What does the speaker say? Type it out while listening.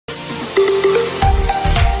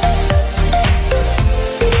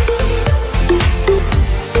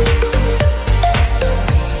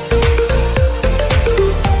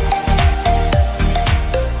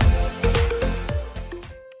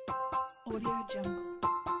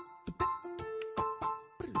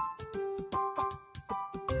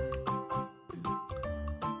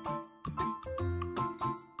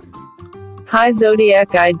Hi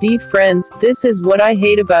Zodiac ID friends, this is what I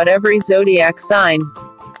hate about every zodiac sign.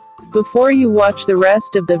 Before you watch the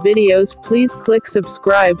rest of the videos, please click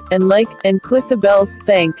subscribe, and like, and click the bells.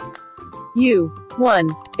 Thank you. 1.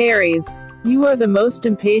 Aries. You are the most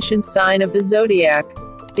impatient sign of the zodiac.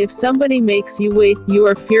 If somebody makes you wait, you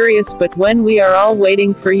are furious, but when we are all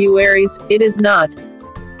waiting for you Aries, it is not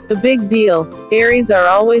a big deal. Aries are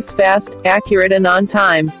always fast, accurate and on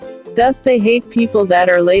time. Thus they hate people that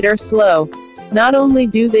are late or slow. Not only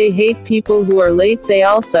do they hate people who are late, they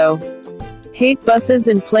also hate buses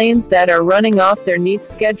and planes that are running off their neat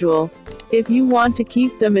schedule. If you want to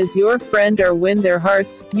keep them as your friend or win their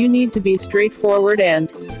hearts, you need to be straightforward and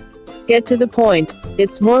get to the point.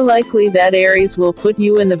 It's more likely that Aries will put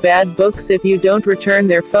you in the bad books if you don't return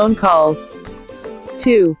their phone calls.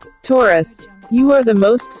 2. Taurus. You are the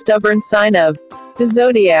most stubborn sign of the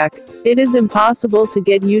zodiac. It is impossible to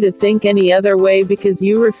get you to think any other way because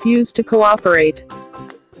you refuse to cooperate.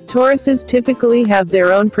 Tauruses typically have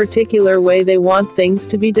their own particular way they want things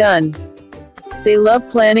to be done. They love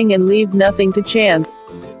planning and leave nothing to chance.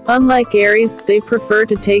 Unlike Aries, they prefer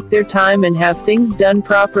to take their time and have things done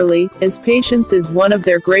properly, as patience is one of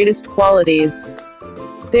their greatest qualities.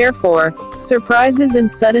 Therefore, surprises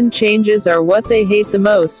and sudden changes are what they hate the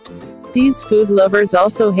most. These food lovers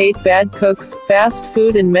also hate bad cooks, fast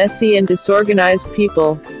food and messy and disorganized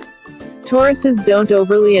people. Tauruses don't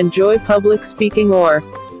overly enjoy public speaking or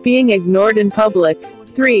being ignored in public.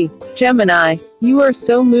 3. Gemini. You are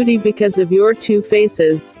so moody because of your two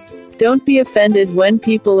faces. Don't be offended when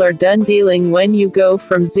people are done dealing when you go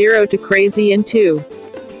from 0 to crazy in 2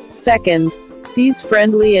 seconds. These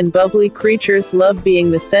friendly and bubbly creatures love being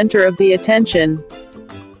the center of the attention.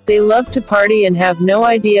 They love to party and have no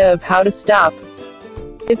idea of how to stop.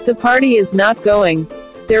 If the party is not going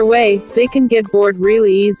their way, they can get bored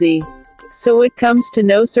really easy. So it comes to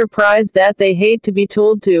no surprise that they hate to be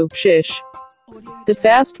told to shush. The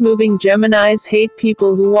fast-moving Geminis hate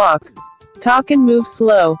people who walk, talk and move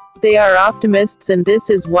slow. They are optimists, and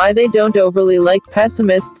this is why they don't overly like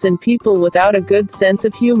pessimists and people without a good sense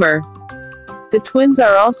of humor. The twins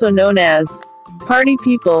are also known as party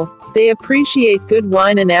people. They appreciate good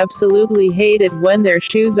wine and absolutely hate it when their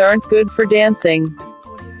shoes aren't good for dancing.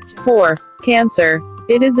 4. Cancer.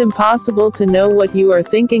 It is impossible to know what you are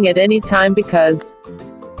thinking at any time because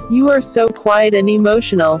you are so quiet and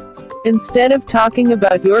emotional. Instead of talking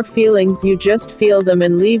about your feelings, you just feel them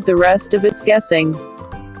and leave the rest of us guessing.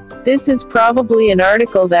 This is probably an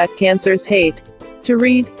article that Cancers hate to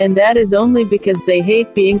read, and that is only because they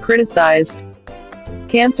hate being criticized.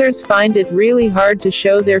 Cancers find it really hard to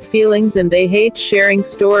show their feelings, and they hate sharing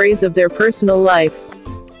stories of their personal life.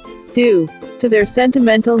 Due to their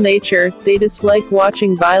sentimental nature, they dislike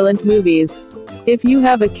watching violent movies. If you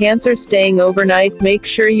have a Cancer staying overnight, make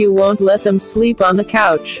sure you won't let them sleep on the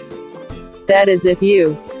couch. That is if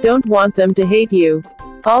you don't want them to hate you.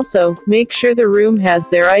 Also, make sure the room has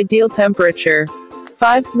their ideal temperature.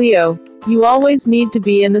 5. Leo. You always need to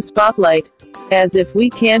be in the spotlight. As if we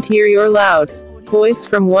can't hear your loud voice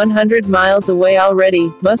from 100 miles away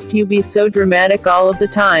already. Must you be so dramatic all of the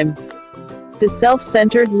time? The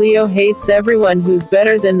self-centered Leo hates everyone who's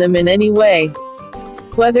better than them in any way.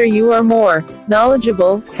 Whether you are more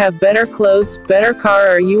knowledgeable, have better clothes, better car,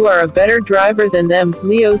 or you are a better driver than them,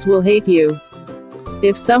 Leos will hate you.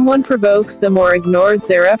 If someone provokes them or ignores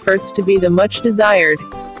their efforts to be the much desired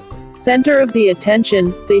center of the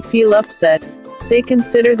attention, they feel upset. They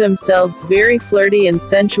consider themselves very flirty and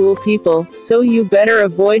sensual people, so you better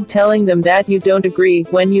avoid telling them that you don't agree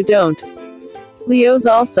when you don't. Leos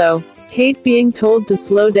also hate being told to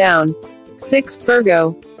slow down. 6.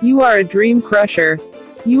 Virgo. You are a dream crusher.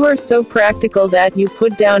 You are so practical that you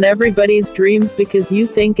put down everybody's dreams because you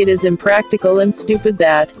think it is impractical and stupid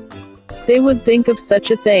that they would think of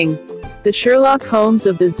such a thing. The Sherlock Holmes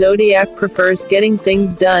of the zodiac prefers getting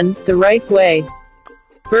things done the right way.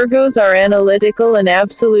 Virgos are analytical and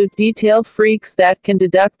absolute detail freaks that can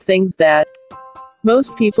deduct things that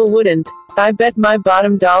most people wouldn't. I bet my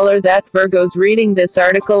bottom dollar that Virgos reading this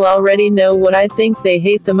article already know what I think they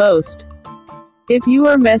hate the most. If you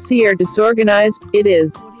are messy or disorganized, it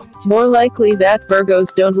is more likely that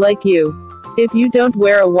Virgos don't like you. If you don't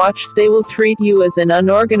wear a watch, they will treat you as an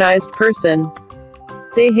unorganized person.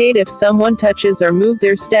 They hate if someone touches or moves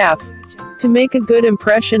their staff. To make a good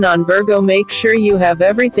impression on Virgo, make sure you have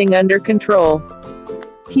everything under control.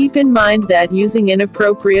 Keep in mind that using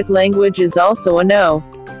inappropriate language is also a no.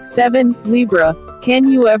 7. Libra. Can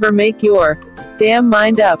you ever make your damn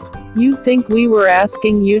mind up? You think we were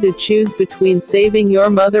asking you to choose between saving your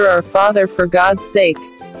mother or father, for God's sake?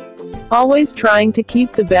 Always trying to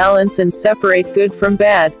keep the balance and separate good from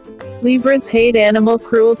bad. Libras hate animal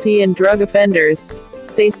cruelty and drug offenders.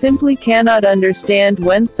 They simply cannot understand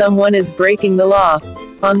when someone is breaking the law.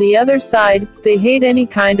 On the other side, they hate any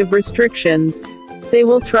kind of restrictions. They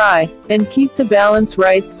will try and keep the balance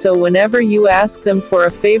right, so whenever you ask them for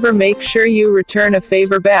a favor, make sure you return a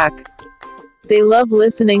favor back. They love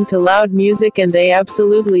listening to loud music, and they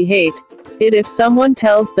absolutely hate it if someone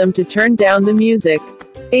tells them to turn down the music.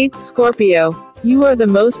 8. Scorpio. You are the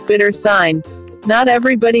most bitter sign. Not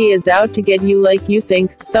everybody is out to get you like you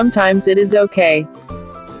think. Sometimes it is okay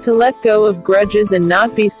to let go of grudges and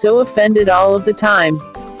not be so offended all of the time.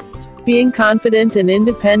 Being confident and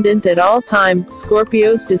independent at all time,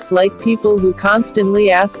 Scorpios dislike people who constantly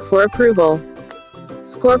ask for approval.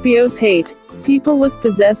 Scorpios hate people with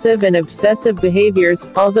possessive and obsessive behaviors,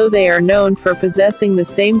 although they are known for possessing the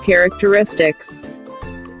same characteristics.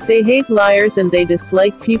 They hate liars, and they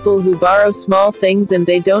dislike people who borrow small things and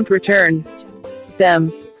they don't return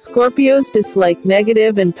them. Scorpios dislike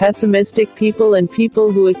negative and pessimistic people and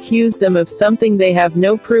people who accuse them of something they have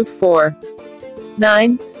no proof for.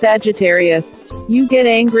 9. Sagittarius. You get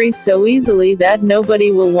angry so easily that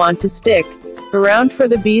nobody will want to stick around for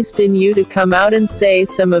the beast in you to come out and say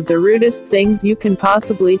some of the rudest things you can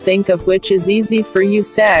possibly think of, which is easy for you,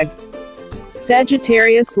 Sag.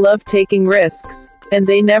 Sagittarius love taking risks, and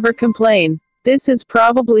they never complain. This is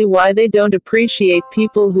probably why they don't appreciate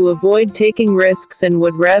people who avoid taking risks and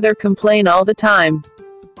would rather complain all the time.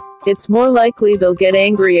 It's more likely they'll get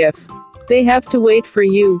angry if they have to wait for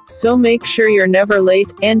you, so make sure you're never late,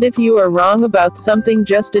 and if you are wrong about something,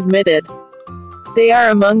 just admit it. They are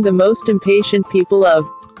among the most impatient people of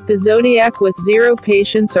the zodiac, with zero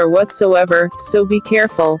patience or whatsoever, so be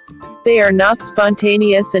careful. They are not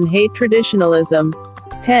spontaneous and hate traditionalism.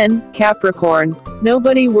 10. Capricorn.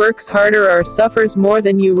 Nobody works harder or suffers more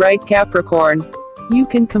than you, right, Capricorn? You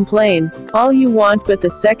can complain all you want, but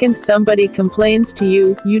the second somebody complains to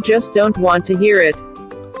you, you just don't want to hear it.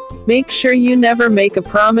 Make sure you never make a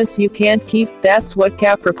promise you can't keep. That's what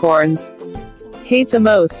Capricorns hate the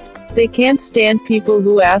most. They can't stand people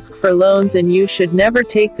who ask for loans, and you should never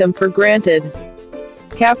take them for granted.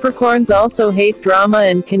 Capricorns also hate drama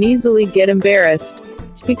and can easily get embarrassed.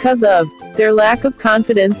 Because of their lack of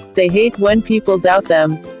confidence, they hate when people doubt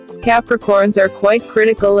them. Capricorns are quite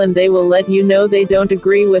critical, and they will let you know they don't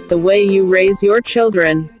agree with the way you raise your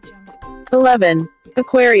children. 11.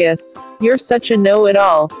 Aquarius. You're such a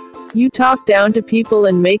know-it-all. You talk down to people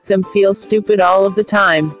and make them feel stupid all of the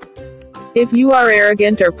time. If you are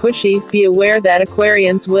arrogant or pushy, be aware that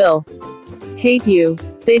Aquarians will hate you.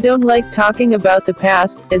 They don't like talking about the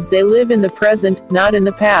past, as they live in the present, not in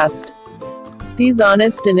the past. These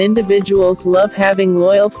honest and individuals love having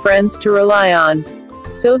loyal friends to rely on.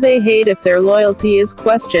 So they hate if their loyalty is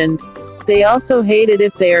questioned. They also hate it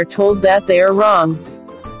if they are told that they are wrong.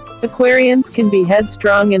 Aquarians can be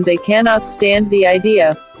headstrong, and they cannot stand the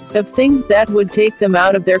idea of things that would take them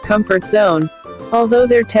out of their comfort zone. Although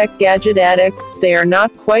they're tech gadget addicts, they are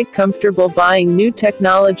not quite comfortable buying new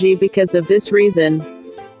technology because of this reason.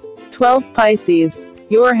 12. Pisces.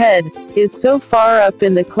 Your head is so far up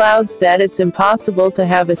in the clouds that it's impossible to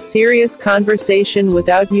have a serious conversation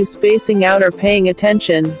without you spacing out or paying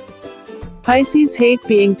attention. Pisces hate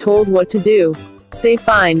being told what to do. They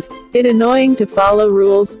find it annoying to follow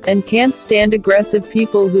rules, and can't stand aggressive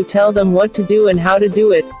people who tell them what to do and how to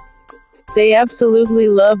do it. They absolutely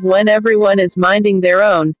love when everyone is minding their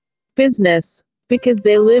own business. Because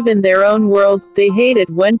they live in their own world, they hate it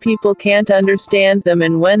when people can't understand them,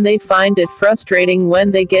 and when they find it frustrating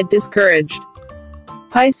when they get discouraged.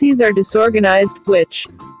 Pisces are disorganized, which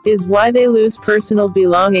is why they lose personal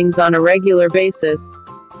belongings on a regular basis.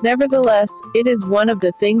 Nevertheless, it is one of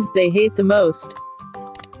the things they hate the most.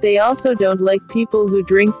 They also don't like people who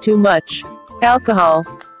drink too much alcohol.